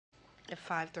at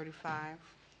 5:35.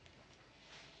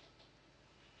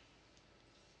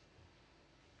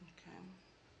 Okay.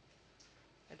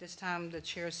 At this time, the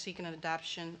chair is seeking an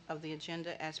adoption of the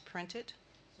agenda as printed.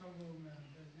 So moved, Madam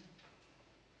President.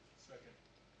 Second.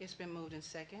 It's been moved in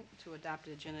second to adopt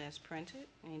the agenda as printed.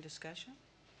 Any discussion?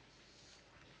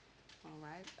 All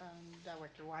right,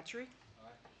 Director Watry? Aye.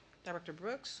 Director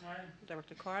Brooks? Aye.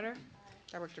 Director Carter?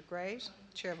 Director Graves?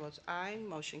 Chair votes aye.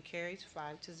 Motion carries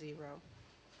 5-0.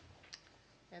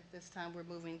 At this time, we're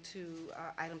moving to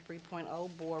item 3.0,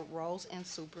 Board Roles and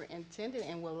Superintendent,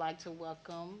 and would like to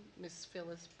welcome Ms.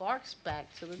 Phyllis Barks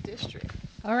back to the district.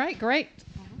 All right, great.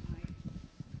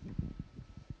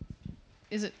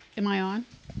 Am I on?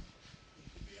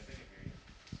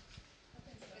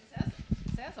 It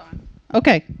says on.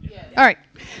 Okay. Yes. All right.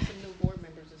 Some new board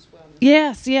members as well.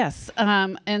 Yes.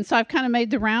 And so I've kind of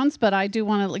made the rounds, but I do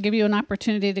want to give you an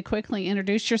opportunity to quickly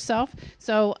introduce yourself.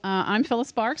 So I'm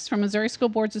Phyllis Barks from Missouri School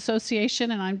Boards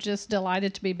Association, and I'm just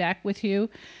delighted to be back with you.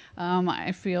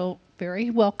 I feel very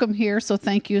welcome here, so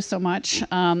thank you so much.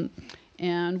 And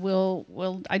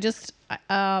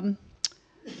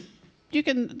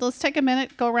let's take a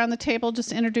minute, go around the table,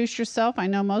 just introduce yourself. I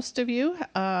know most of you,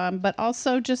 but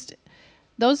also just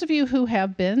those of you who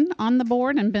have been on the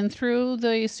board and been through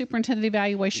the superintendent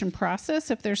evaluation process,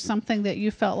 if there's something that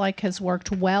you felt like has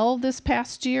worked well this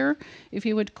past year, if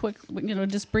you would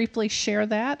just briefly share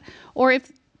that, or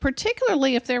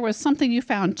particularly if there was something you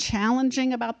found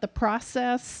challenging about the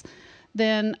process,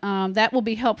 then that will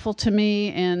be helpful to me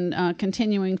in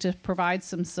continuing to provide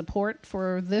some support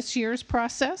for this year's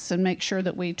process and make sure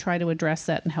that we try to address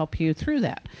that and help you through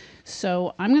that.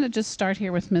 So I'm going to just start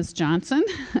here with Ms. Johnson.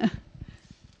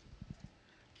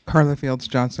 Carla Fields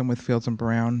Johnson with Fields and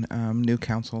Brown, new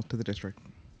counsel to the district.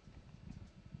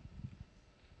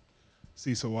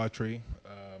 Cecil Watry,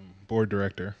 board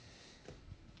director.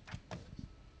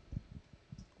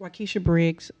 Waukesha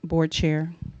Briggs, Board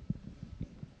Chair.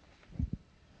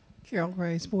 Carol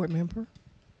Graves, board member.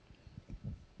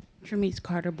 Tramice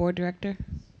Carter, Board Director.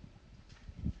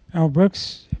 Al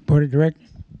Brooks, board of directors.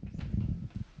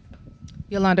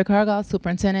 Yolanda Cargall,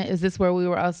 Superintendent. Is this where we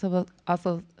were also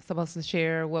supposed to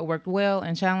share what worked well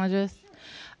and challenges?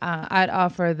 I'd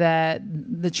offer that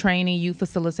the training you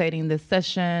facilitating this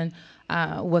session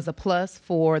was a plus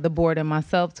for the board and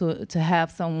myself to have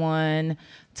someone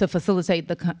to facilitate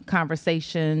the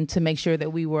conversation to make sure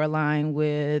that we were aligned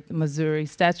with Missouri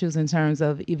statutes in terms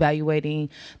of evaluating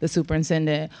the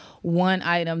superintendent. One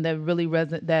item that really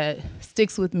that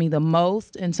sticks with me the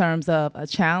most in terms of a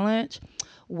challenge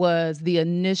was the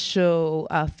initial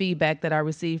feedback that I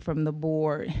received from the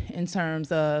board in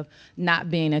terms of not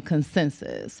being a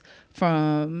consensus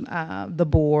from the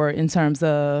board in terms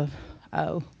of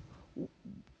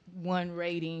one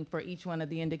rating for each one of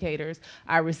the indicators.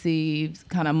 I received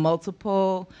kind of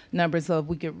multiple numbers of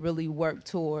we could really work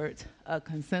towards a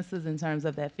consensus in terms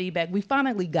of that feedback. We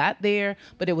finally got there,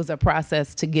 but it was a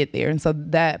process to get there. And so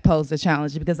that posed a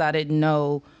challenge because I didn't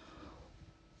know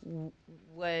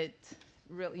what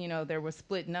really, there were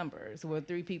split numbers where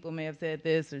 3 people may have said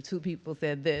this or 2 people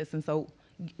said this. And so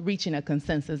reaching a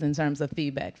consensus in terms of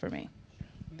feedback for me.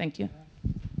 Thank you.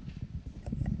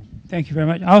 Thank you very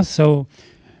much. Also,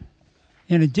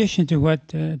 in addition to what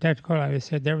Dr. Carlisle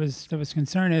said, there was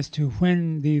concern as to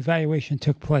when the evaluation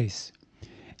took place.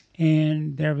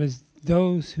 And there was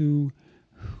those who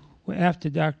after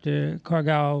Dr.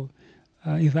 Cargall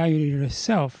evaluated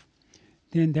herself,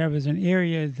 then there was an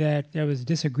area that there was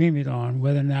disagreement on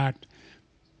whether or not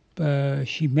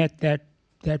she met that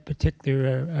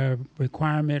particular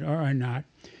requirement or not.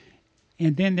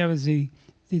 And then there was the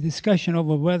discussion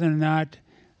over whether or not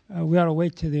we ought to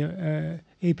wait till the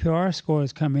APR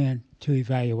scores come in to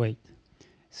evaluate.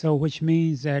 So which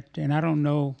means that, and I don't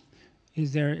know,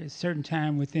 is there a certain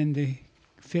time within the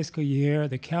fiscal year,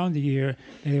 the calendar year,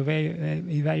 that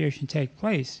evaluation take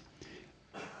place?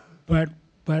 But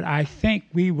I think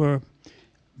we were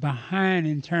behind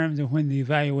in terms of when the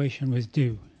evaluation was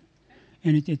due,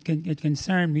 and it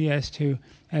concerned me as to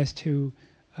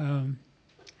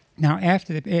now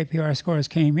after the APR scores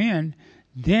came in,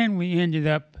 then we ended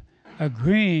up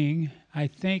agreeing. I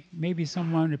think maybe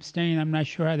someone abstained. I'm not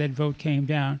sure how that vote came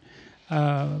down,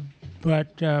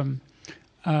 but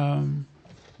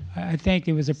I think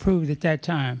it was approved at that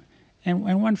time. And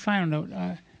one final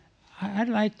note, I'd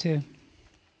like to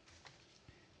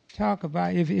talk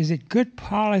about is it good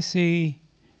policy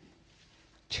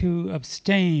to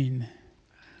abstain?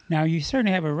 Now, you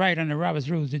certainly have a right under Robert's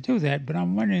rules to do that, but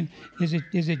I'm wondering, is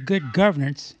it good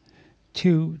governance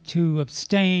to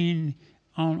abstain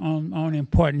on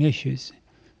important issues?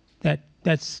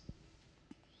 That's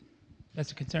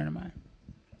That's a concern of mine.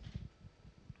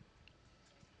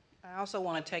 I also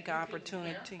want to take an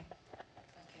opportunity.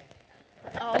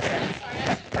 Oh, okay. Sorry,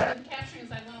 I been capturing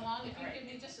as I went along. If you give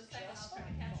me just a second, I'll try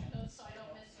to capture those so I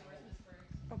don't miss yours, Ms.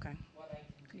 Briggs. Okay.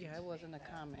 Yeah, it wasn't a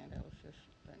comment, it was just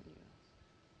letting you.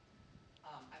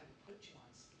 I will put you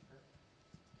on speaker.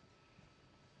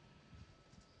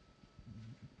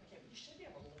 Okay, but you should be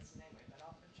able to listen anyway, but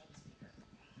I'll put you on speaker.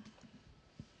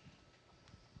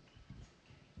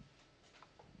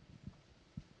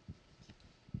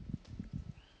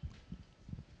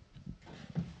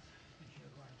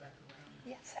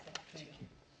 Yes. Thank you.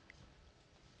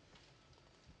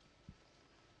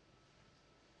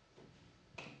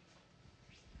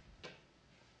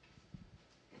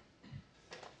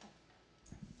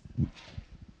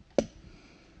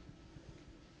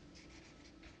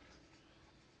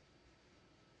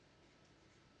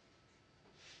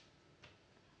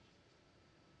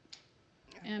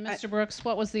 And Mr. Brooks,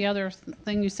 what was the other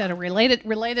thing you said?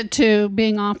 Related to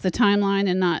being off the timeline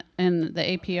and not in the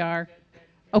APR?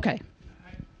 Okay.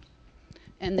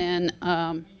 And then,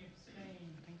 When you abstain, I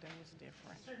think that was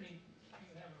different. certainly you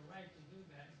have a right to do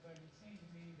that, but it seems to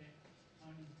me that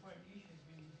on important issues,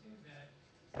 when you do that,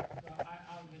 well,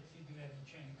 I'll let you do that in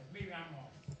change, because maybe I'm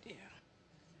off. Yeah.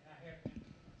 I have been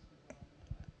responsible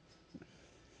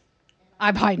all my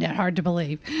life. I find that hard to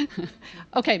believe.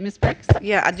 Okay, Ms. Briggs?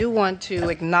 Yeah, I do want to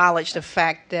acknowledge the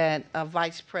fact that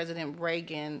Vice President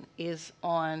Reagan is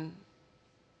on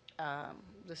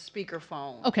the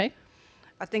speakerphone. Okay.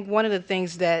 I think one of the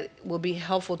things that will be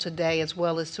helpful today as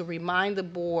well is to remind the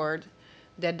board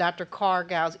that Dr.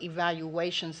 Cargill's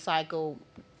evaluation cycle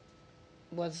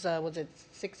was it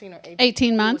 16 or 18?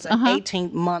 18 months, It was an uh-huh.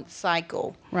 18-month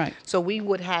cycle. Right. So we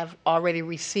would have already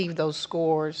received those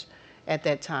scores at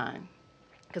that time.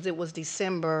 Because it was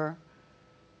December,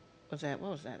 what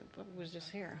was that? What was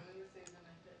just here?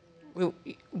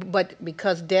 But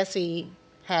because DESE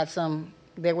had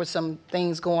there were some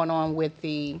things going on with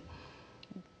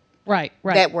Right.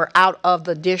 that were out of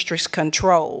the district's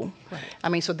control. Right. I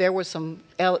mean, so there were some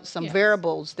Yes.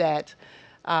 variables that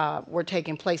were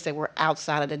taking place that were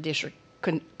outside of the district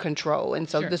control. And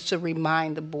so Sure. just to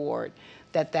remind the board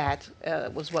that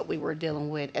was what we were dealing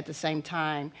with at the same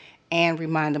time, and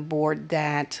remind the board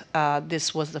that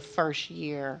this was the first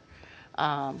year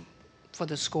for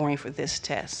the scoring for this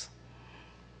test.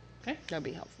 Okay, That'd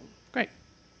be helpful. great.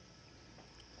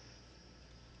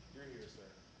 You're here, sir.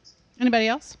 Anybody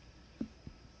else?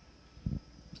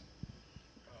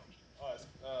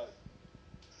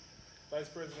 Vice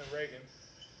President Reagan,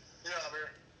 Yeah, I'm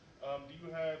here. do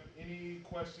you have any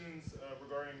questions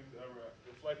regarding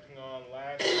reflecting on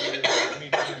last year's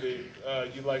meeting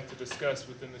that you'd like to discuss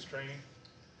within this training?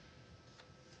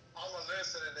 I'm gonna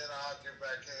listen and then I'll get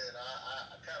back in.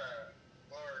 I kind of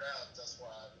blurred out. That's why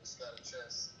I just got a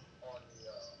chance on the.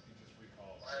 You just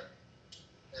recall. I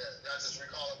just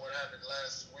recalling what happened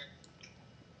last week.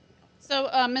 So,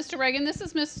 Mr. Reagan, this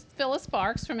is Miss Phyllis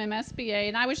Barks from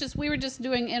MSBA, and we were just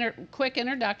doing quick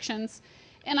introductions,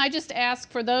 and I just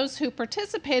asked for those who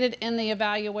participated in the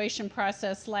evaluation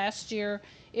process last year,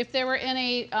 if there were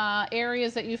any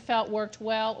areas that you felt worked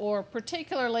well, or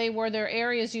particularly were there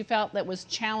areas you felt that was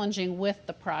challenging with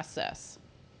the process?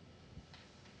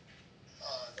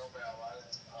 No, ma'am.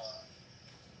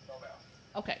 No, ma'am.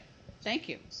 Okay, thank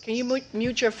you. Can you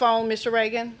mute your phone, Mr.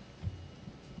 Reagan?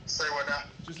 Say what now?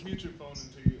 Just mute your phone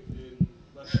until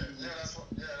That's what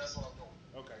I'm doing.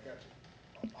 Okay,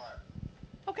 gotcha. All right.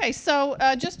 Okay, so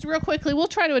just real quickly, we'll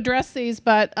try to address these,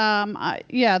 but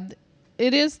yeah,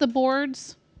 it is the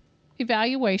board's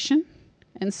evaluation,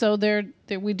 and so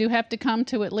we do have to come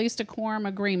to at least a quorum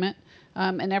agreement,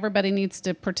 and everybody needs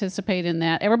to participate in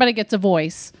that. Everybody gets a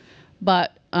voice,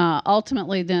 but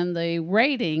ultimately then the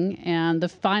rating and the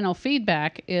final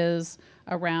feedback is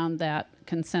around that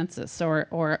consensus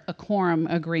or a quorum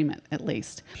agreement at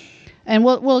least. And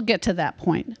we'll get to that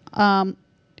point.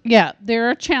 Yeah, there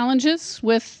are challenges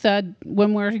with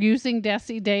when we're using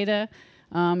DESE data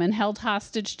and held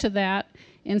hostage to that.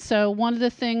 And so one of the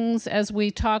things as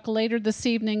we talk later this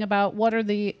evening about what are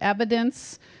the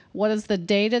evidence, what is the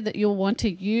data that you'll want to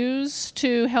use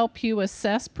to help you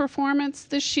assess performance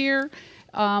this year,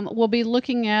 we'll be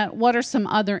looking at what are some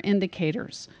other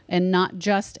indicators and not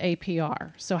just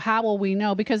APR. So how will we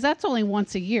know? Because that's only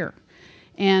once a year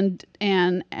and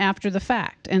after the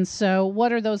fact. And so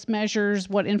what are those measures?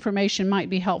 What information might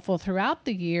be helpful throughout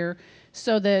the year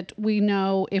so that we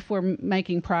know if we're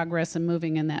making progress and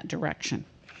moving in that direction?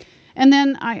 And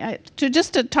then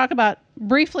to talk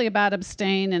briefly about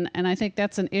abstain, and I think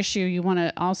that's an issue you want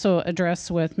to also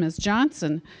address with Ms.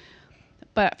 Johnson.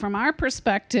 But from our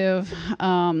perspective,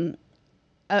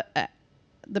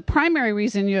 the primary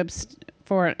reason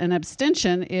for an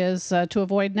abstention is to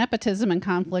avoid nepotism and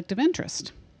conflict of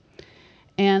interest.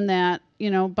 And that,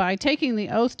 by taking the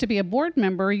oath to be a board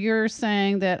member, you're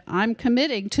saying that I'm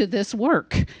committing to this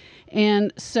work.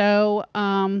 And so,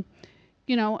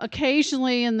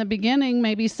 occasionally in the beginning,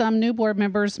 maybe some new board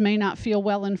members may not feel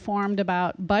well informed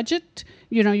about budget.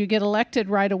 You get elected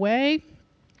right away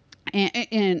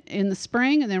in the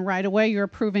spring, and then right away you're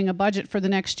approving a budget for the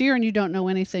next year, and you don't know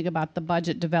anything about the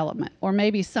budget development, or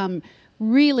maybe some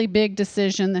really big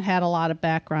decision that had a lot of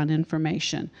background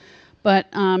information.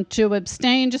 But to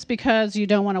abstain just because you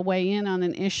don't want to weigh in on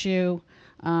an issue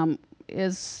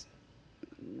is,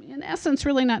 in essence,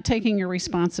 really not taking your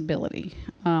responsibility.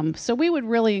 So we would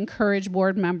really encourage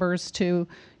board members to,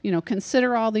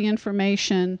 consider all the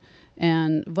information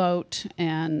and vote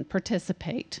and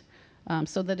participate,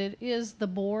 so that it is the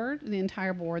board, the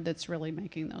entire board, that's really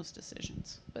making those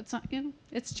decisions. But it's not,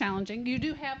 it's challenging. You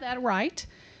do have that right.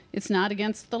 It's not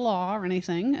against the law or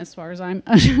anything, as far as I'm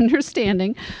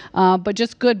understanding, but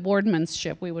just good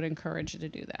boardmanship, we would encourage you to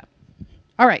do that.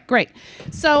 All right, great.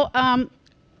 So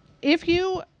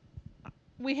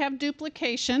we have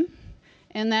duplication,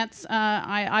 and that's,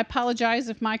 I apologize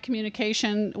if my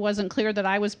communication wasn't clear that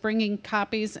I was bringing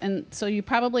copies, and so you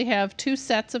probably have 2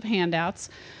 sets of handouts.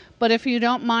 But if you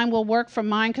don't mind, we'll work from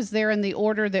mine because they're in the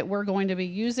order that we're going to be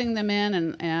using them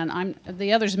in, and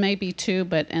the others may be too,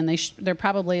 but they're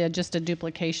probably just a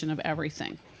duplication of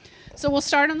everything. So we'll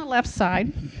start on the left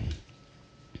side,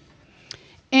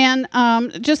 and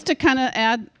just to kind of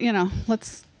add,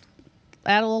 let's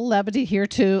add a little levity here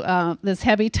to this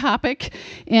heavy topic.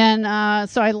 And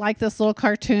so I like this little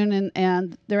cartoon,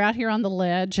 and they're out here on the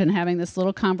ledge and having this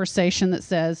little conversation that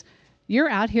says, "You're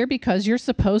out here because you're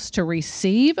supposed to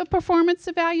receive a performance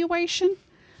evaluation.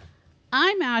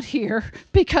 I'm out here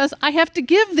because I have to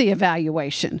give the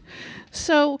evaluation."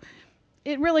 So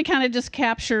it really kind of just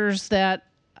captures that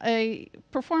a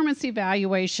performance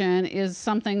evaluation is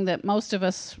something that most of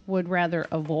us would rather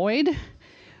avoid,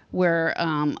 where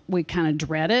we kind of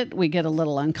dread it. We get a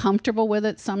little uncomfortable with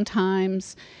it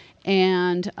sometimes.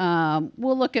 And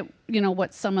we'll look at,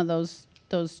 what some of those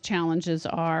challenges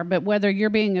are, but whether you're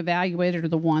being evaluated or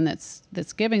the one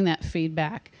that's giving that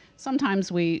feedback,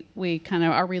 sometimes we kind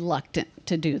of are reluctant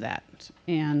to do that.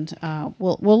 And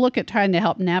we'll look at trying to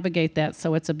help navigate that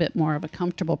so it's a bit more of a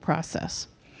comfortable process.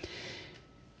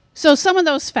 So some of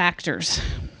those factors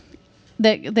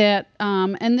that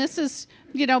and this is,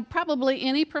 probably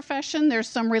any profession, there's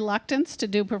some reluctance to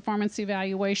do performance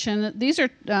evaluation. These are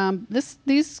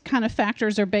these kind of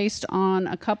factors are based on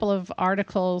a couple of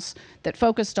articles that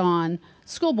focused on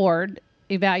school board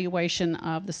evaluation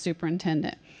of the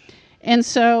superintendent. And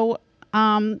so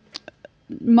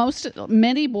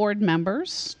many board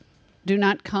members do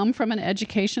not come from an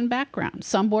education background.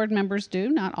 Some board members do,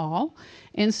 not all.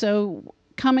 And so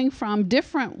coming from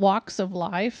different walks of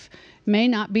life may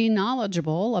not be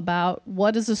knowledgeable about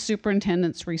what is a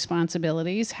superintendent's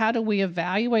responsibilities. How do we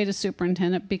evaluate a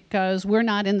superintendent? Because we're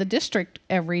not in the district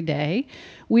every day.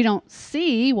 We don't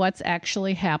see what's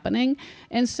actually happening.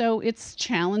 And so it's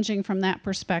challenging from that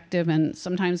perspective, and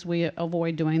sometimes we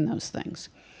avoid doing those things.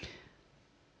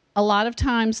 A lot of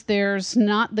times there's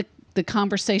not the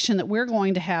conversation that we're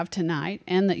going to have tonight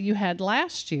and that you had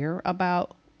last year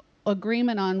about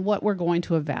agreement on what we're going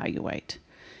to evaluate.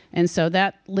 And so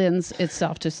that lends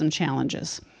itself to some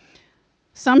challenges.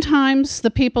 Sometimes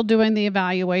the people doing the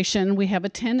evaluation, we have a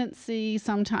tendency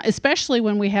sometimes, especially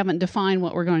when we haven't defined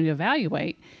what we're going to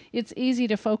evaluate, it's easy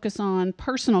to focus on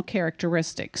personal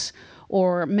characteristics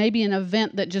or maybe an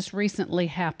event that just recently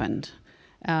happened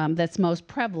that's most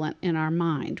prevalent in our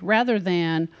mind, rather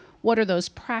than what are those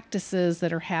practices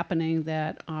that are happening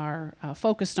that are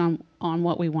focused on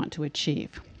what we want to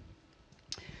achieve.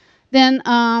 Then,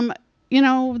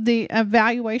 the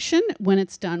evaluation, when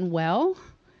it's done well,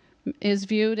 is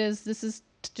viewed as this is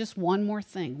just one more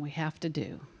thing we have to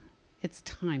do. It's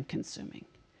time consuming.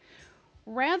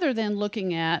 Rather than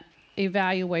looking at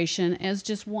evaluation as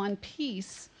just one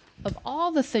piece of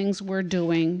all the things we're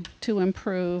doing to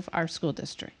improve our school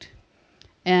district,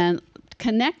 and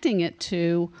connecting it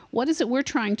to what is it we're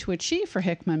trying to achieve for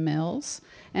Hickman Mills,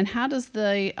 and how does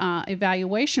the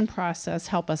evaluation process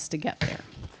help us to get there.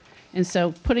 And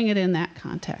so putting it in that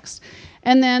context.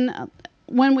 And then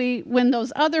when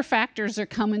those other factors are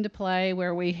come into play,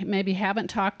 where we maybe haven't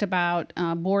talked about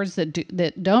boards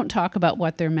that don't talk about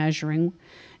what they're measuring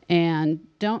and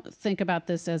don't think about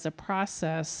this as a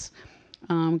process,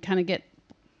 kind of get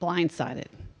blindsided.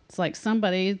 It's like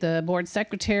somebody, the board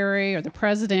secretary or the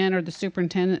president or the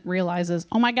superintendent, realizes,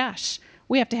 oh my gosh,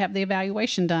 we have to have the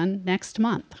evaluation done next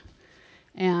month.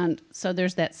 And so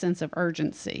there's that sense of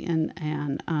urgency.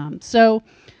 So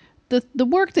the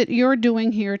work that you're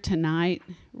doing here tonight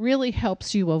really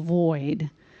helps you avoid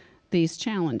these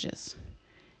challenges.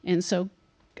 And so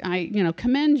I,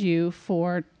 commend you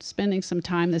for spending some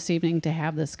time this evening to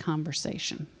have this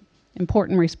conversation.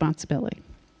 Important responsibility.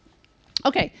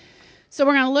 Okay, so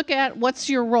we're going to look at what's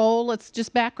your role. Let's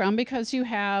just background, because you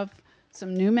have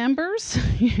some new members,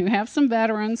 you have some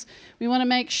veterans. We want to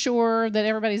make sure that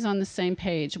everybody's on the same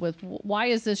page with why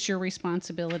is this your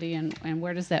responsibility, and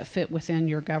where does that fit within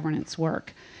your governance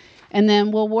work. And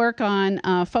then we'll work on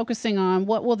focusing on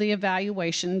what will the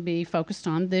evaluation be focused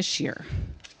on this year.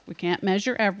 We can't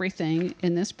measure everything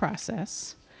in this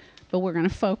process, but we're going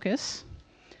to focus.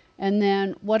 And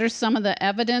then what are some of the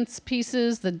evidence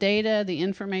pieces, the data, the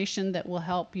information that will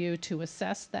help you to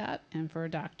assess that, and for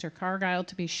Dr. Cargile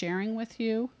to be sharing with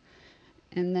you.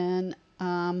 And then,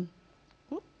 I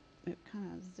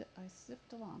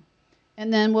zipped along.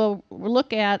 And then we'll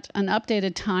look at an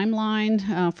updated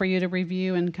timeline for you to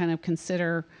review and kind of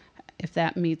consider if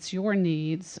that meets your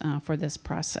needs for this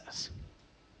process.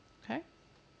 Okay?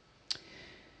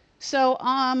 So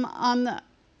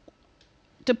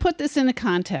to put this into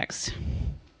context,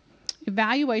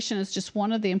 evaluation is just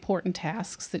one of the important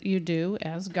tasks that you do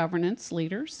as governance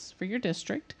leaders for your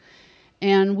district.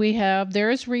 And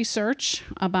there is research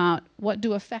about what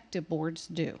do effective boards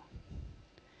do.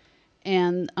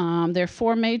 And there are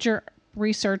 4 major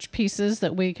research pieces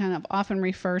that we kind of often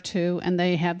refer to, and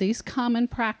they have these common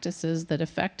practices that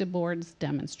effective boards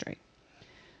demonstrate.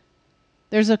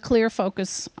 There's a clear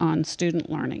focus on student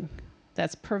learning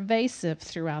that's pervasive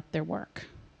throughout their work.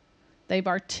 They've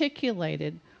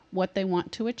articulated what they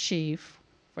want to achieve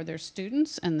for their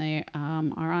students, and they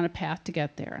are on a path to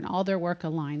get there, and all their work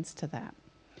aligns to that.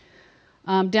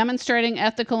 Demonstrating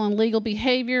ethical and legal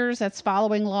behaviors, that's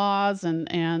following laws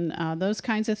and those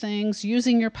kinds of things,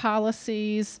 using your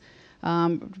policies,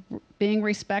 being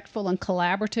respectful and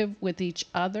collaborative with each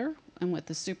other and with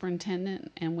the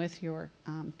superintendent and with your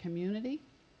community.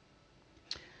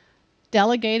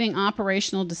 Delegating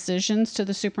operational decisions to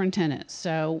the superintendent.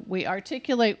 So we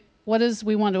articulate what is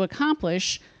we want to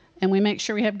accomplish, and we make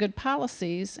sure we have good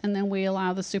policies, and then we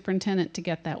allow the superintendent to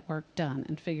get that work done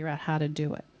and figure out how to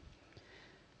do it.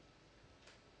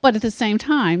 But at the same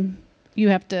time,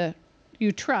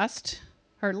 you trust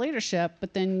her leadership,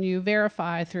 but then you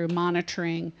verify through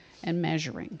monitoring and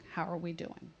measuring. How are we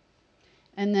doing?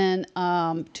 And then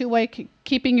two-way,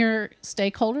 keeping your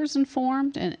stakeholders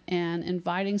informed and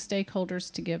inviting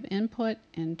stakeholders to give input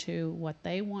into what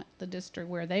they want the district,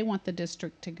 where they want the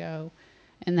district to go,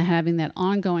 and then having that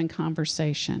ongoing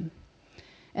conversation.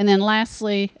 And then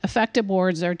lastly, effective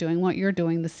boards are doing what you're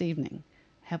doing this evening,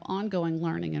 have ongoing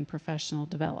learning and professional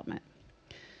development.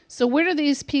 So where do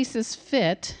these pieces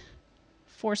fit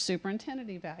for superintendent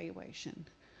evaluation?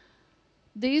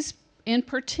 These in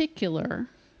particular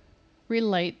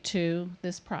relate to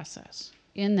this process,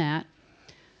 in that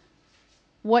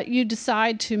what you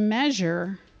decide to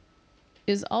measure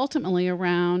is ultimately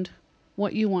around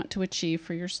what you want to achieve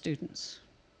for your students.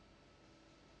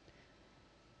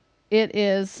 It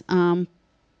is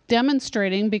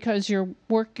demonstrating, because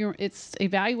its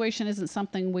evaluation isn't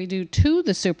something we do to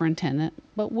the superintendent,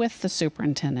 but with the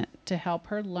superintendent to help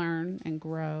her learn and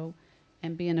grow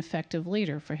and be an effective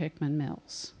leader for Hickman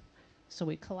Mills. So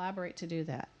we collaborate to do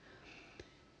that.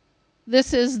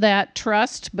 This is that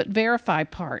trust but verify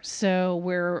part.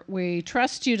 So we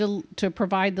trust you to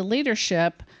provide the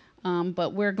leadership,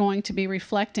 but we're going to be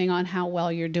reflecting on how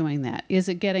well you're doing that. Is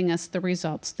it getting us the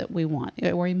results that we want?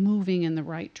 Are we moving in the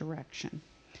right direction?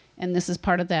 And this is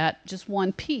part of that, just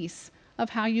one piece of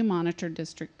how you monitor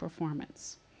district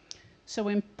performance. So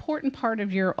important part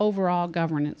of your overall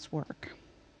governance work.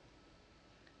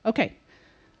 Okay,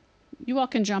 you all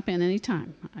can jump in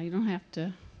anytime. You don't have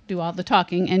to do all the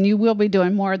talking, and you will be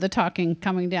doing more of the talking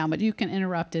coming down, but you can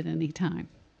interrupt at any time.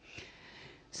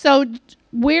 So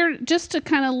we're just to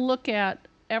kind of look at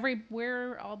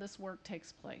where all this work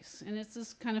takes place, and it's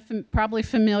just kind of probably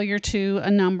familiar to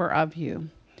a number of you.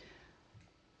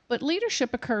 But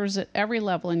leadership occurs at every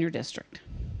level in your district.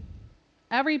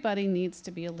 Everybody needs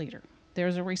to be a leader.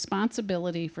 There's a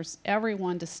responsibility for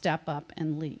everyone to step up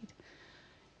and lead.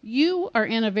 You are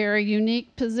in a very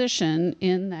unique position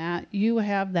in that you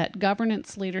have that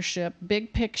governance leadership,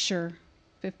 big picture,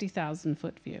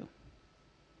 50,000-foot view.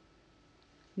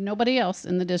 Nobody else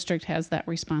in the district has that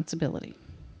responsibility.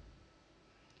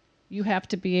 You have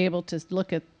to be able to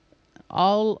look at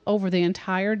all over the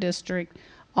entire district,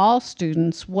 all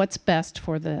students, what's best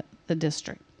for the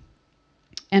district,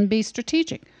 and be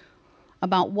strategic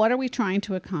about what are we trying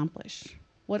to accomplish,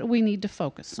 what do we need to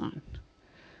focus on.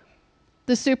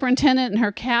 The superintendent and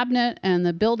her cabinet and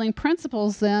the building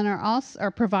principals then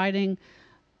are providing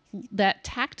that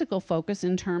tactical focus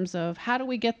in terms of how do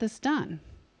we get this done?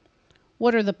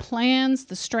 What are the plans,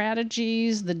 the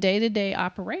strategies, the day-to-day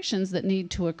operations that need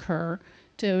to occur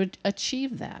to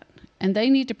achieve that? And they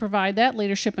need to provide that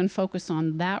leadership and focus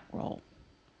on that role.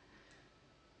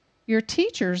 Your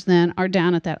teachers then are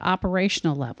down at that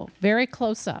operational level, very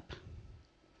close up.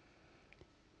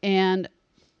 And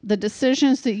the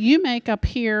decisions that you make up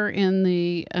here in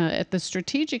the at the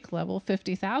strategic level,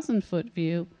 50,000-foot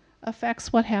view,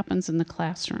 affects what happens in the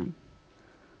classroom.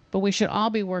 But we should all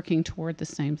be working toward the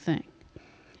same thing.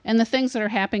 And the things that are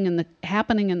happening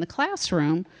in the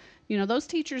classroom, you know, those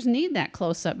teachers need that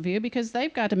close-up view because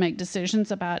they've got to make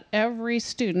decisions about every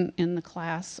student in the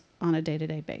class on a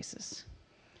day-to-day basis.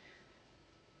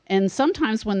 And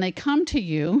sometimes when they come to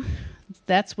you,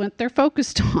 that's what they're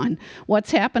focused on,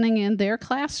 what's happening in their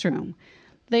classroom.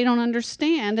 They don't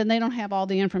understand and they don't have all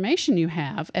the information you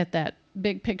have at that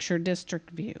big picture district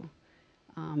view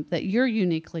that you're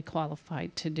uniquely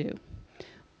qualified to do.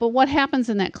 But what happens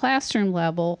in that classroom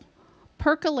level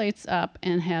percolates up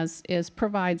and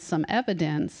provides some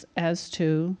evidence as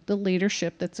to the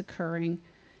leadership that's occurring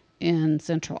in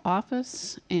central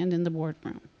office and in the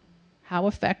boardroom. How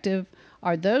effective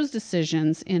are those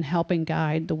decisions in helping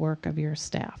guide the work of your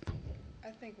staff? I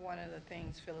think one of the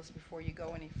things, Phyllis, before you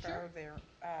go any further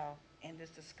in this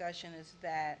discussion is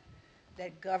that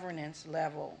governance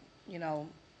level, you know,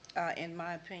 in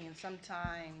my opinion,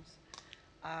 sometimes,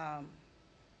 um,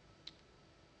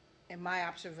 in my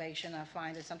observation, I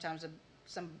find that sometimes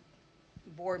some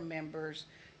board members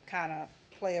kind of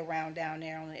play around down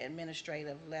there on the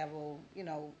administrative level, you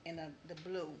know, in the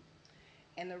blue.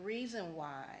 And the reason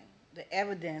why, the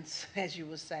evidence, as you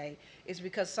would say, is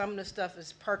because some of the stuff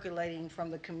is percolating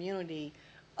from the community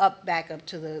back up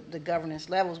to the governance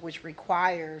levels, which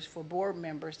requires for board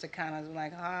members to kind of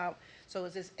like, so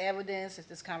is this evidence, is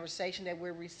this conversation that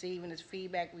we're receiving, this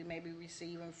feedback we may be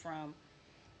receiving from,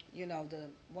 you know, the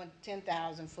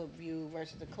 10,000-foot view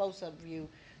versus the close-up view.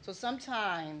 So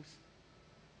sometimes,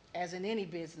 as in any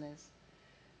business,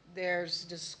 there's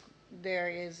just, there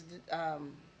is, how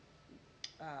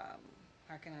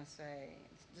can I say,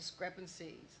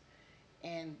 discrepancies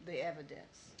in the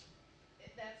evidence.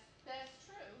 That's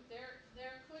true.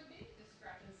 There could be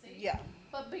discrepancy. Yeah.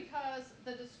 But because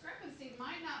the discrepancy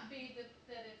might not be that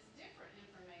it's different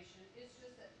information, it's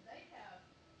just that they have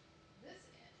this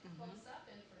close-up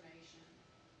information.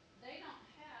 They don't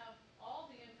have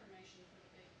all the information for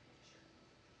the big picture.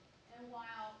 And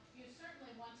while you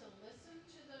certainly want to listen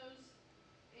to those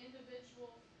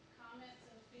individual comments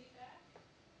and feedback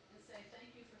and say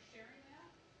thank you for sharing that,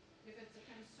 if it's a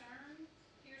concern,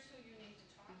 here's who you need to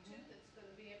talk to that's going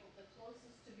to be the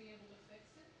closest to be able to fix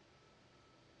it.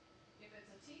 If it's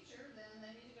a teacher, then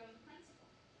they need to go to the principal.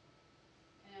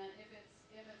 And if it's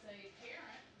a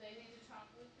parent, they need to talk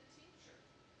with the teacher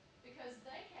because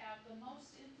they have the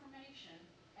most information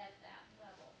at that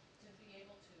level to be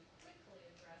able to quickly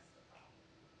address the problem.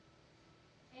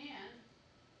 And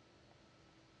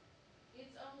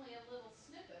it's only a little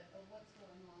snippet of what's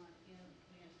going on in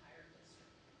the entire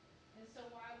district. And so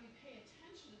while we pay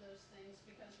attention to those things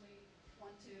because we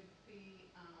want to be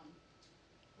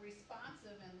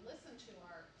responsive and listen to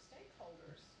our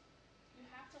stakeholders, you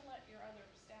have to let your other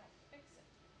staff fix it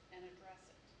and address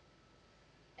it.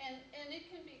 And it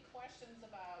can be questions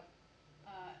about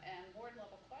and board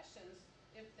level questions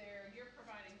if you're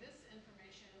providing this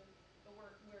information, but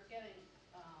we're getting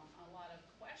a lot of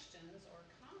questions or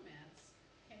comments.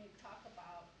 Can you talk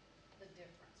about the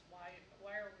difference? Why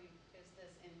are we? Is this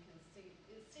inconsistent?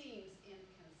 It seems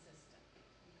inconsistent.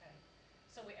 Okay,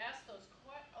 so we ask those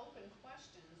open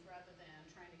questions rather than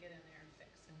trying to get in there and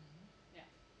fix it.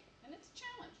 Yeah, and it's a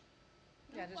challenge.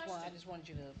 No Yeah, I question. just wanted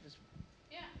you to just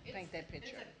Yeah, paint that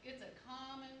picture. It's a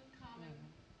common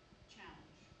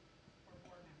challenge for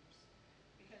board members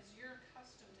because you're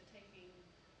accustomed to taking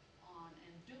on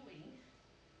and doing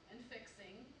and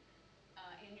fixing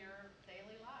in your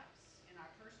daily lives, in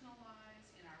our personal lives,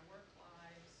 in our work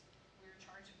lives. We're in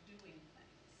charge of doing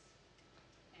things,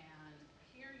 and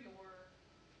here you're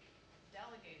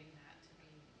delegating that to be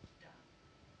done.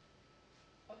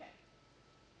 Okay,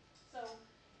 so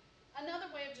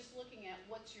another way of just looking at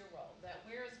what's your role, that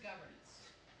where is governance?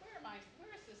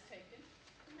 Where is this taken?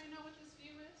 Anybody know what this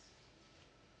view is?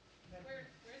 Where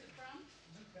is it from?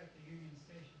 Looks like the Union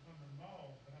Station from the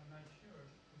mall, but I'm not sure.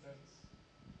 That's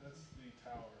the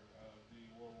tower of the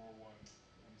World War I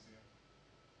museum.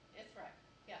 It's right.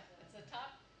 Yeah, it's a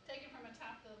top taken from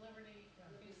atop the Liberty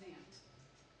Museum.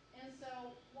 And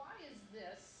so, why is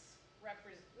this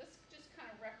this just kind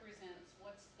of represents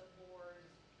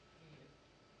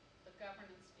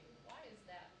governance view. Why is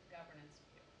that governance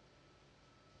view?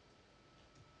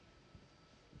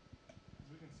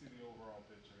 We can see the overall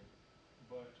picture,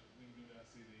 but we do not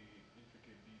see the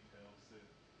intricate details that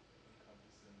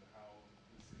encompass in how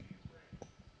the city is ran.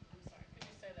 I'm sorry, could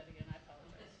you say that again? I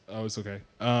apologize. Oh, it's okay.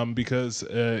 Because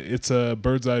it's a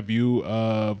bird's eye view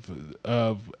of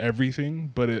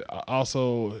everything, but it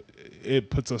also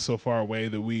it puts us so far away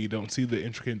that we don't see the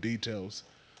intricate details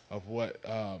of what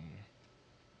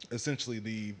essentially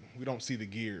we don't see the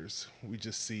gears. We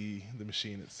just see the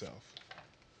machine itself.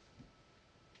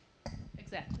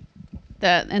 Exactly.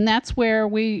 And that's where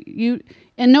and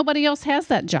nobody else has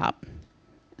that job.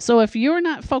 So if you're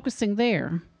not focusing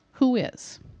there, who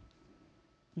is?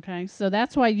 Okay, so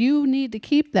that's why you need to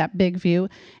keep that big view,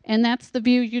 and that's the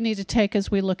view you need to take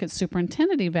as we look at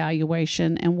superintendent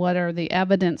evaluation and what are the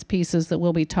evidence pieces that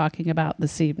we'll be talking about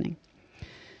this evening.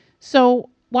 So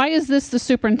why is this the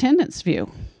superintendent's view?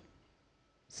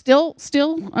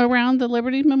 Still around the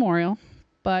Liberty Memorial,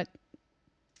 but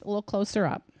a little closer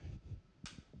up.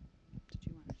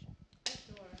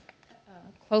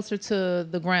 Closer to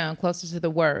the ground, closer to the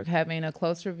work, having a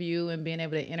closer view and being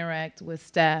able to interact with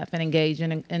staff and engage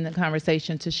in the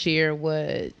conversation to share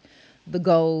what the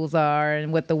goals are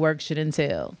and what the work should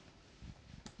entail.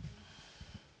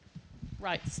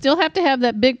 Right. Still have to have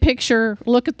that big picture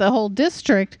look at the whole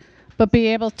district, but be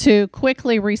able to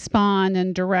quickly respond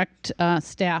and direct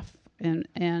staff in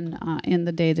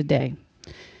the day-to-day.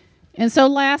 And so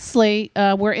lastly,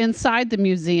 we're inside the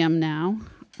museum now.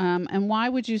 And why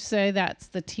would you say that's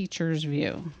the teacher's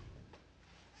view?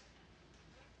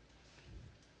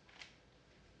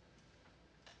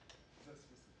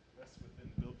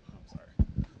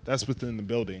 That's within the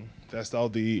building. That's all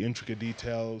the intricate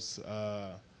details,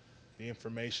 the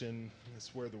information.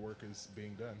 That's where the work is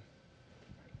being done.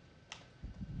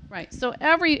 Right. So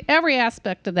every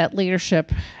aspect of that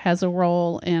leadership has a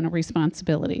role and a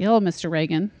responsibility. Hello, Mr.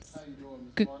 Reagan. How you doing,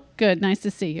 Ms. Good. Martin? Good. Nice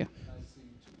to see you. Nice to see you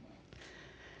too, ma'am.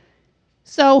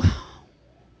 So,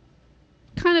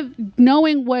 kind of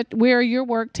knowing where your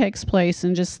work takes place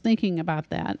and just thinking about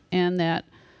that, and that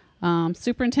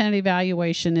superintendent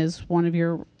evaluation is one of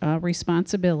your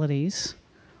responsibilities.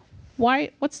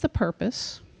 What's the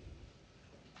purpose?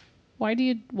 Why do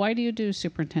you do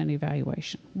superintendent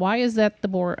evaluation? Why is that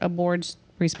a board's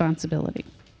responsibility?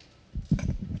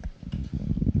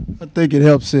 I think it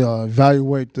helps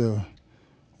evaluate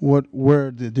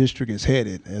where the district is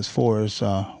headed as far as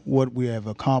what we have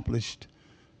accomplished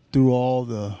through all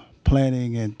the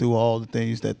planning and through all the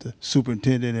things that the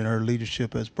superintendent and her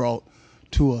leadership has brought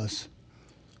to us.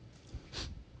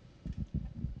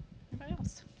 Anybody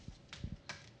else?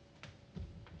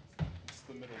 It's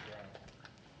the middle ground.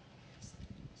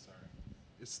 Sorry.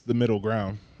 It's the middle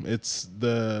ground.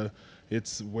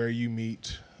 It's where you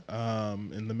meet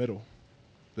in the middle.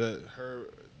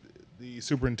 The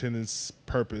superintendent's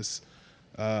purpose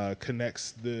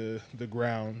connects the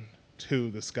ground to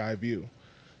the sky view,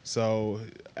 so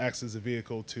acts as a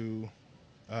vehicle to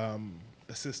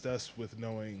assist us with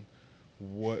knowing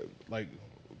what, like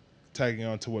tagging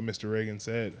on to what Mr. Reagan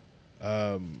said,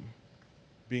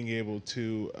 being able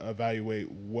to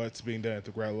evaluate what's being done at the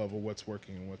ground level, what's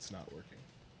working and what's not working.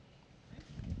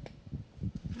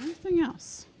 Anything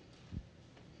else?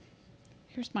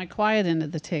 Here's my quiet end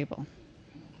of the table.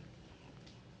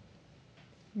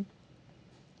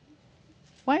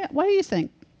 Why do you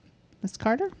think, Ms.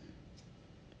 Carter?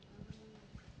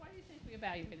 Why do you think we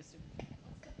evaluate a superintendent?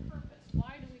 What's the purpose?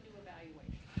 Why do we do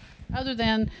evaluation? Other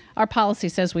than our policy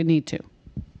says we need to.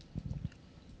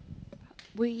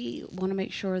 We want to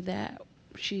make sure that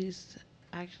she's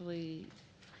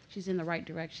in the right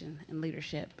direction in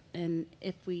leadership. And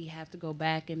if we have to go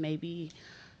back and maybe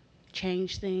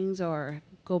change things or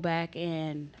go back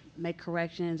and make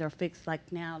corrections or fix, like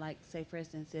now, like say for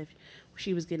instance, if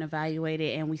she was getting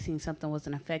evaluated and we seen something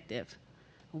wasn't effective,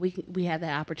 we have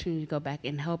that opportunity to go back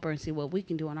and help her and see what we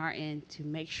can do on our end to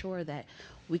make sure that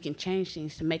we can change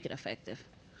things to make it effective.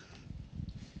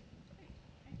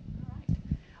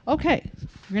 Okay,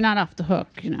 you're not off the hook,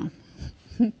 you know.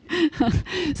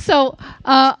 So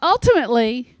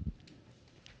ultimately,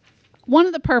 one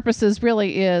of the purposes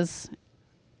really is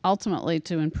ultimately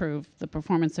to improve the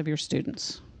performance of your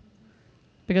students,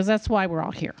 because that's why we're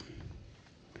all here.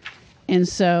 And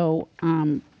so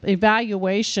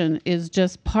evaluation is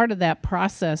just part of that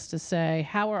process to say,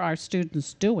 how are our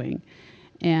students doing?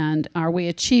 And are we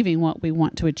achieving what we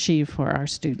want to achieve for our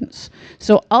students?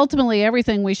 So ultimately,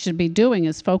 everything we should be doing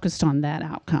is focused on that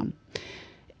outcome.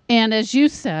 And as you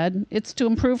said, it's to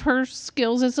improve her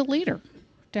skills as a leader,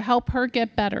 to help her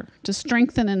get better, to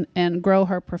strengthen and grow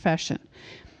her profession.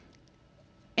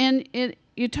 And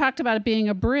you talked about it being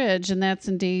a bridge, and that's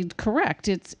indeed correct.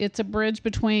 It's a bridge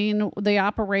between the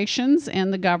operations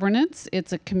and the governance.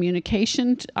 It's a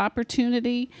communication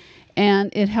opportunity,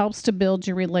 and it helps to build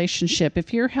your relationship.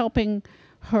 If you're helping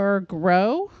her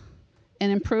grow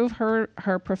and improve her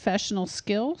professional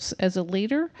skills as a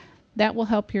leader, that will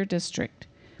help your district.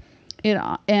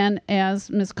 And as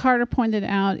Ms. Carter pointed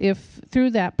out, if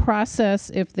through that process,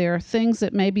 if there are things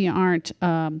that maybe aren't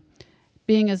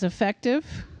being as effective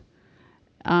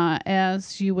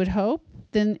as you would hope,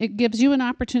 then it gives you an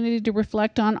opportunity to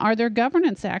reflect on, are there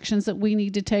governance actions that we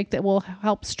need to take that will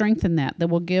help strengthen that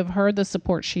will give her the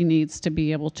support she needs to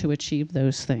be able to achieve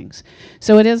those things.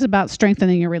 So it is about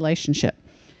strengthening your relationship.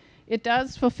 It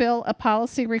does fulfill a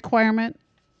policy requirement,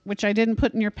 which I didn't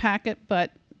put in your packet,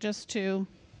 but just to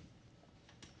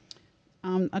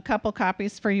a couple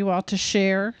copies for you all to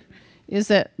share, is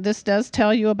that this does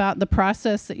tell you about the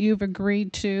process that you've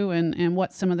agreed to and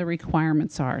what some of the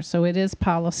requirements are. So it is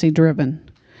policy driven.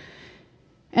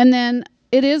 And then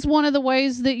it is one of the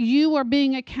ways that you are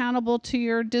being accountable to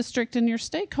your district and your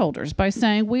stakeholders by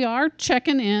saying, we are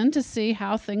checking in to see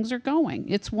how things are going.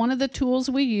 It's one of the tools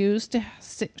we use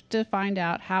to find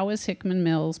out how is Hickman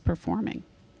Mills performing.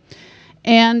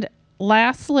 And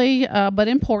lastly, but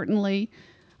importantly,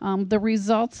 the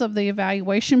results of the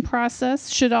evaluation process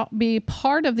should be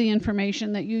part of the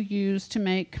information that you use to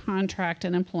make contract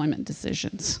and employment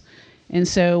decisions. And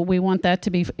so we want that to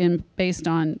be based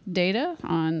on data,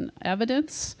 on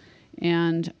evidence,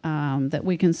 and that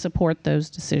we can support those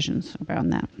decisions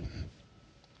around that.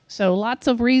 So lots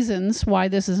of reasons why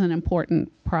this is an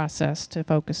important process to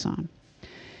focus on.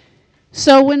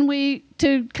 So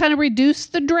to kind of reduce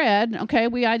the dread, okay,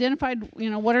 we identified,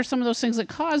 what are some of those things that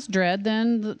cause dread,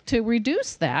 then to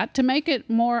reduce that, to make it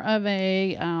more of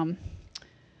a,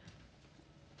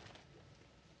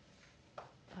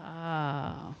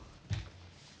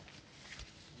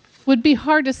 would be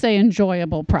hard to say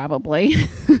enjoyable probably,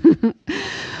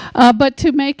 but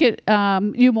to make it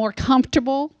you more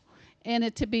comfortable and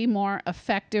it to be more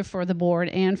effective for the board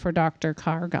and for Dr.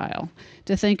 Cargile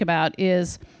to think about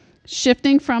is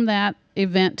shifting from that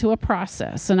event to a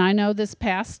process. And I know this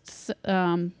past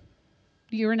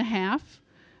year and a half,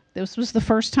 this was the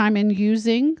first time in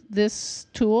using this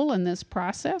tool and this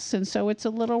process, and so it's a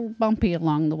little bumpy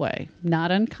along the way,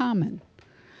 not uncommon.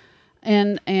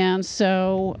 And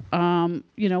so,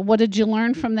 what did you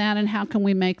learn from that, and how can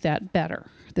we make that better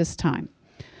this time?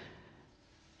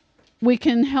 We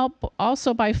can help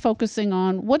also by focusing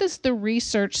on what does the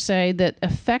research say that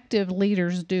effective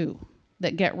leaders do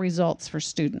that get results for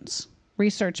students,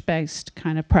 research-based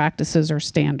kind of practices or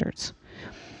standards.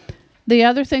 The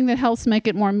other thing that helps make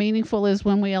it more meaningful is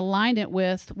when we align it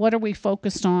with what are we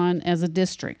focused on as a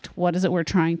district? What is it we're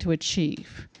trying to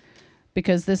achieve?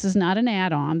 Because this is not an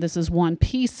add-on, this is one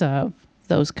piece of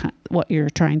what you're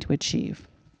trying to achieve.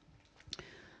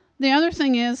 The other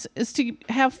thing is to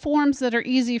have forms that are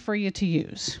easy for you to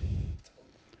use.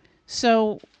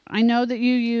 So I know that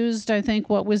you used, I think,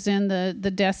 what was in the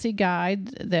DESE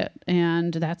guide,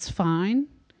 and that's fine.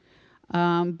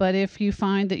 But if you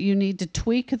find that you need to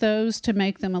tweak those to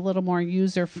make them a little more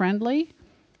user-friendly,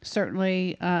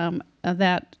 certainly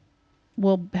that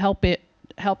will help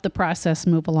the process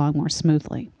move along more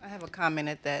smoothly. I have a comment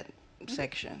at that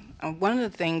section. One of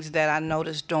the things that I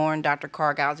noticed during Dr.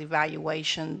 Cargile's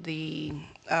evaluation, the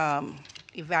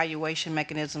evaluation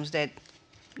mechanisms that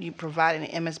you provided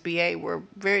in MSBA were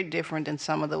very different than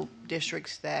some of the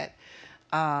districts that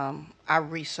I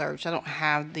researched. I don't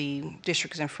have the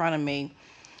districts in front of me,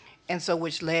 and so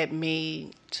which led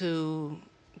me to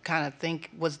kind of think,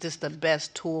 was this the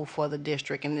best tool for the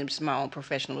district? And it's my own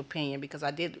professional opinion because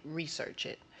I did research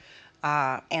it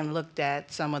and looked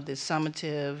at some of the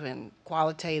summative and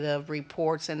qualitative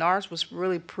reports, and ours was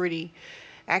really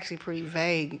actually pretty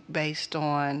vague based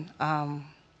on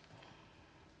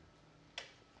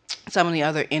some of the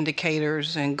other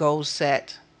indicators and goals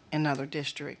set in other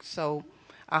districts. So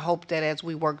I hope that as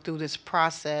we work through this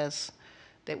process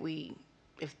that we,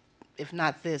 if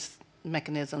not this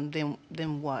mechanism,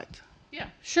 then what? Yeah,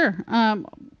 sure.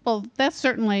 Well, that's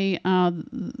certainly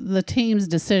the team's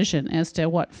decision as to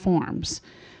what forms.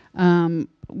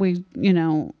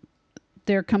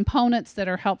 There are components that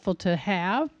are helpful to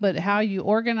have, but how you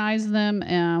organize them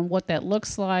and what that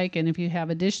looks like, and if you have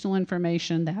additional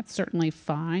information, that's certainly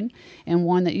fine, and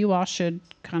one that you all should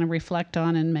kind of reflect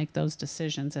on and make those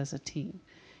decisions as a team.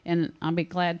 And I'll be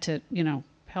glad to,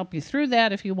 help you through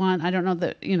that if you want. I don't know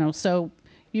that, so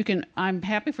you can, I'm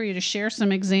happy for you to share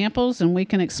some examples and we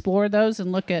can explore those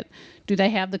and look at, do they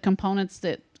have the components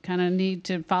that kind of need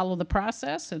to follow the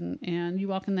process, and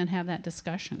you all can then have that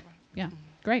discussion. Yeah.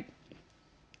 Great.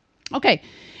 Okay,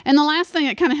 and the last thing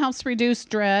that kind of helps reduce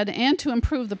dread and to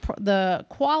improve the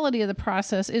quality of the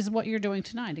process is what you're doing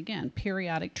tonight. Again,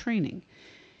 periodic training.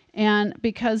 And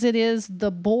because it is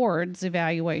the board's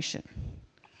evaluation,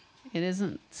 it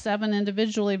isn't 7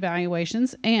 individual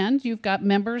evaluations, and you've got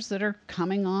members that are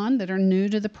coming on that are new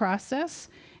to the process.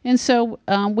 And so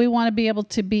we want to be able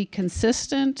to be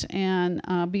consistent and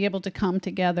be able to come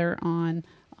together on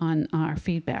our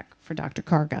feedback for Dr.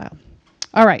 Cargile.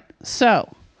 All right, so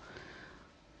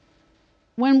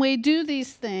when we do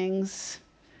these things,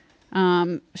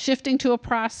 shifting to a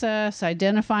process,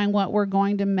 identifying what we're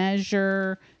going to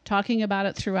measure, talking about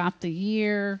it throughout the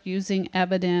year, using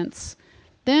evidence,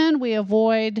 then we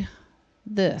avoid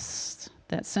that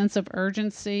sense of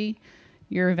urgency.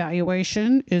 Your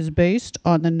evaluation is based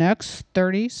on the next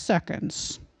 30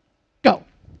 seconds. Go.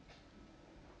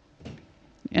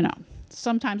 You know,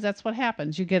 sometimes that's what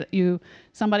happens.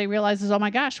 Somebody realizes, oh my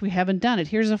gosh, we haven't done it.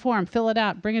 Here's a form, fill it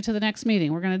out, bring it to the next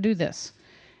meeting. We're going to do this.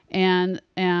 And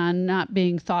not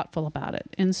being thoughtful about it.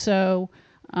 And so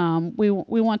we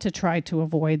want to try to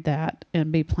avoid that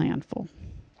and be planful.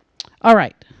 All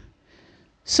right.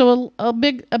 So a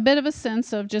bit of a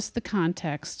sense of just the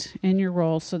context in your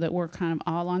role so that we're kind of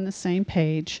all on the same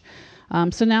page.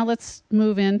 So now let's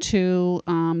move into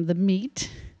the meat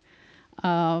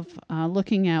of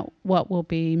looking at what will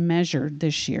be measured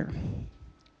this year.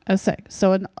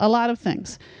 So a lot of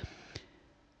things.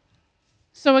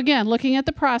 So again, looking at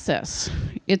the process,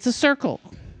 it's a circle.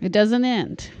 It doesn't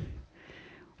end.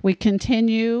 We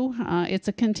continue. It's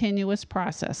a continuous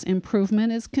process.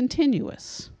 Improvement is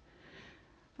continuous.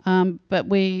 But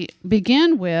we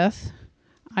begin with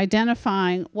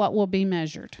identifying what will be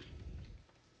measured.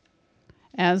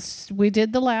 As we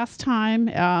did the last time,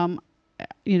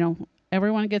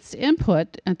 everyone gets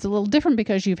input. It's a little different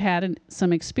because you've had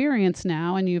some experience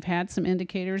now and you've had some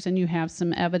indicators and you have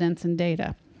some evidence and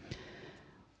data.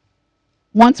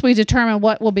 Once we determine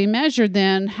what will be measured,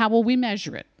 then how will we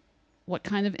measure it? What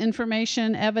kind of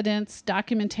information, evidence,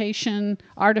 documentation,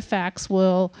 artifacts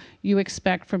will you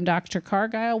expect from Dr.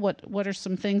 Cargile? What are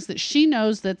some things that she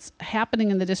knows that's happening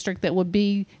in the district that would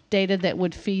be data that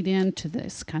would feed into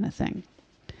this kind of thing?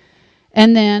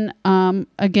 And then,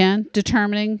 again,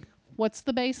 determining what's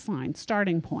the baseline,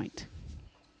 starting point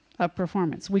of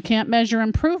performance. We can't measure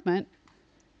improvement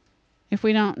if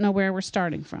we don't know where we're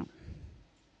starting from.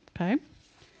 Okay?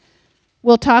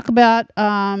 We'll talk about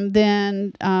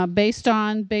then, based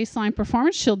on baseline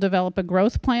performance, she'll develop a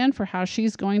growth plan for how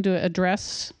she's going to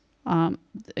address,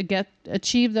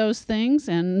 achieve those things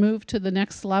and move to the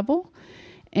next level.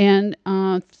 And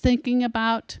thinking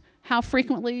about how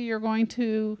frequently you're going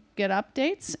to get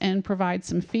updates and provide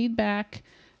some feedback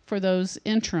for those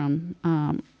interim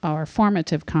or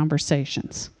formative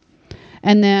conversations.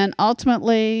 And then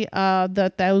ultimately,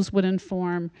 those would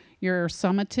inform your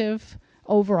summative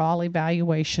overall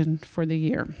evaluation for the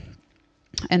year.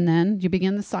 And then you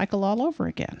begin the cycle all over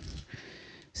again.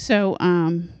 So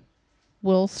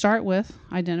we'll start with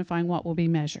identifying what will be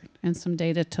measured and some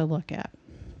data to look at.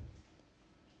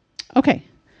 Okay.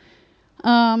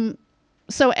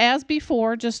 So as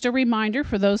before, just a reminder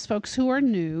for those folks who are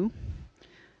new,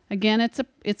 again, it's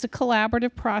a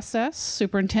collaborative process.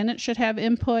 Superintendent should have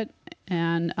input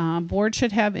and board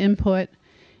should have input.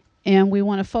 And we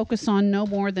want to focus on no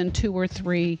more than 2 or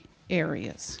 3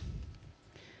 areas.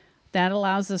 That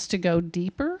allows us to go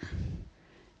deeper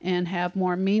and have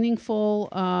more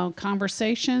meaningful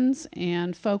conversations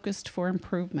and focused for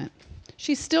improvement.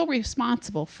 She's still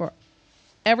responsible for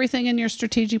everything in your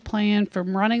strategic plan,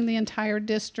 from running the entire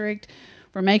district,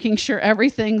 for making sure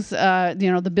everything's,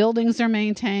 the buildings are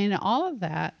maintained, all of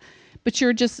that. But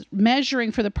you're just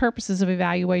measuring for the purposes of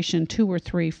evaluation 2 or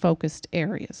 3 focused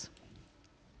areas.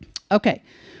 Okay,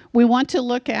 we want to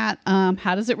look at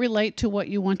how does it relate to what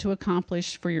you want to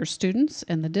accomplish for your students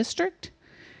and the district?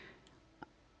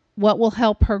 What will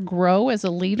help her grow as a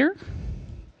leader?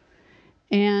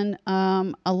 And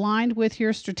aligned with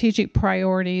your strategic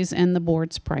priorities and the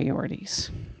board's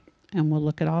priorities. And we'll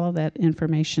look at all of that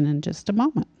information in just a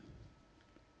moment.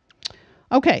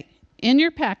 Okay, in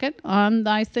your packet,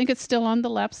 I think it's still on the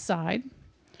left side,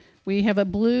 we have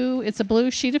it's a blue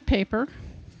sheet of paper.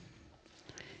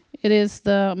 It is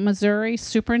the Missouri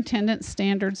Superintendent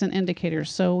Standards and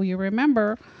Indicators. So you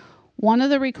remember, one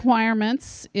of the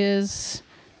requirements is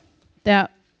that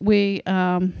we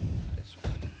want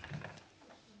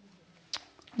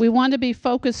to be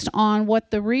focused on what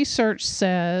the research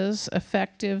says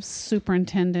effective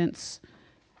superintendents,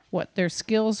 what their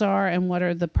skills are, and what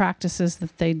are the practices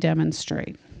that they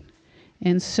demonstrate.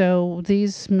 And so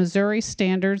these Missouri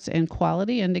standards and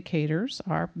quality indicators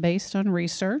are based on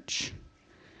research.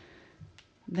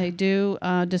 They do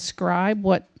describe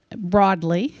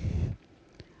broadly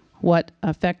what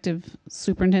effective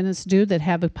superintendents do that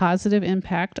have a positive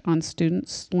impact on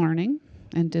students' learning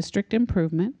and district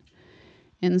improvement.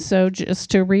 And so just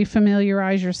to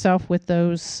refamiliarize yourself with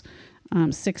those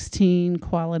 16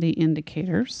 quality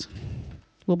indicators,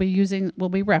 we'll be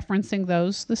referencing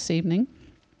those this evening.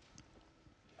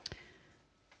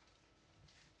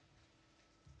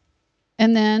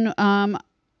 And then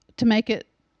to make it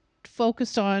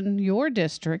focused on your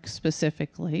district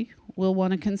specifically, we'll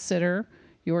want to consider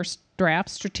your draft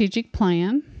strategic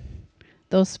plan,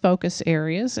 those focus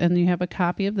areas, and you have a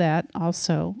copy of that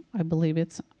also. I believe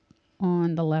it's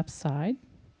on the left side.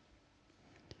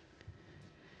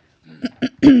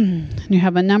 You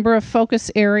have a number of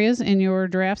focus areas in your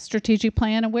draft strategic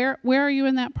plan. And where are you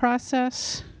in that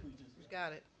process?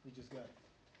 Got it.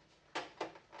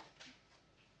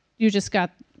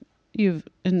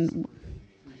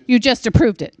 You just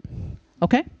approved it.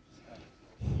 Okay.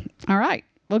 All right.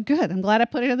 Well, good. I'm glad I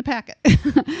put it in the packet.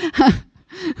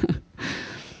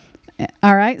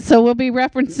 All right. So we'll be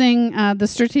referencing the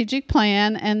strategic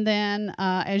plan, and then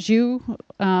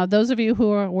those of you who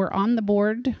were on the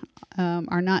board,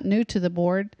 are not new to the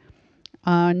board,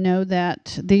 know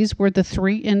that these were the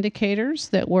 3 indicators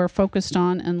that were focused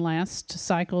on in last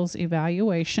cycle's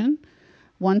evaluation.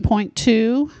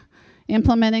 1.2.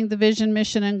 Implementing the vision,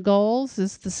 mission, and goals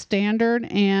is the standard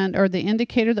or the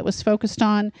indicator that was focused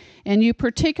on, and you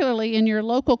particularly in your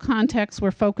local context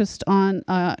were focused on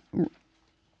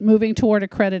moving toward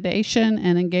accreditation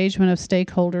and engagement of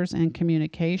stakeholders and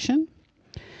communication.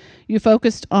 You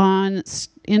focused on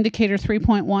indicator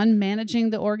 3.1, managing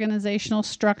the organizational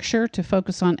structure to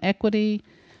focus on equity,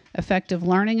 effective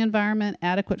learning environment,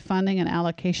 adequate funding and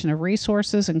allocation of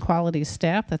resources, and quality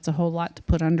staff. That's a whole lot to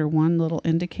put under one little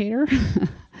indicator.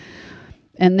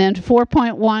 And then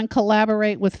 4.1,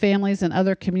 collaborate with families and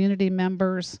other community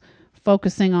members,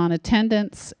 focusing on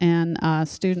attendance and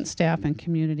student, staff, and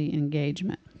community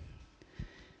engagement.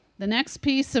 The next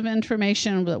piece of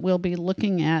information that we'll be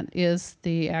looking at is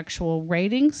the actual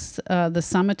ratings, the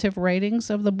summative ratings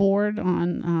of the board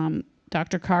on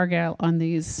Dr. Cargill on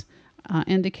these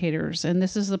indicators. And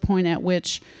this is the point at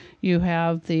which you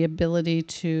have the ability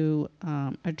to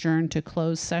adjourn to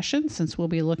closed session, since we'll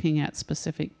be looking at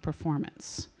specific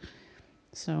performance.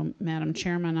 So, Madam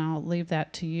Chairman, I'll leave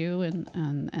that to you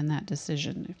and that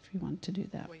decision if you want to do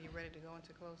that. Were you ready to go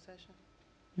into closed session?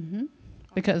 Mm-hmm.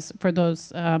 Because for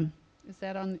those, are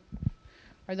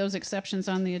those exceptions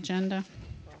on the agenda?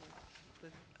 Well, the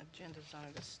agenda's on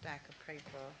a stack of paper.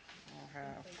 I don't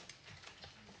have.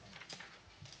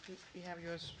 You have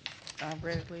yours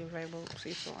readily available,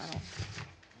 Cecil? I don't.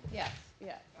 Yes.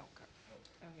 Yeah.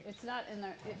 Okay. It's not in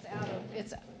there. It's out of.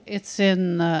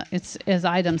 It's as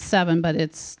item 7, but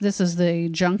this is the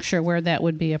juncture where that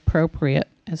would be appropriate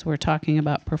as we're talking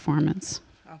about performance.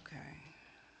 Okay.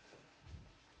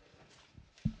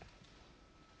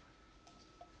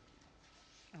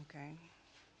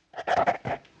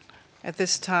 Okay. At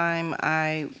this time,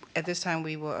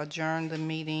 we will adjourn the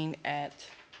meeting at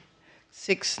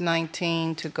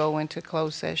 6:19 to go into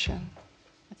closed session.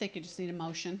 I think you just need a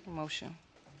motion. Motion.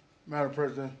 Madam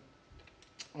President,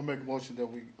 I'll make a motion that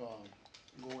we go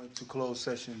into closed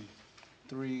session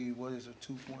 3, what is it,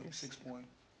 6.10,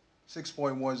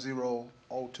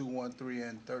 0213,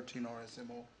 and 13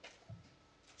 RSMO.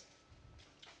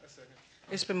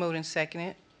 It's been moved and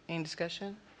seconded. Any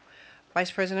discussion?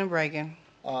 Vice President Reagan.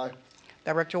 Aye.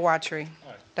 Director Watry.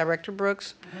 Director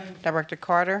Brooks. Director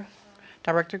Carter.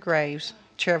 Director Graves.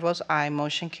 Chair votes aye.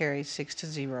 Motion carries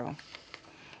 6-0.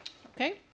 Okay.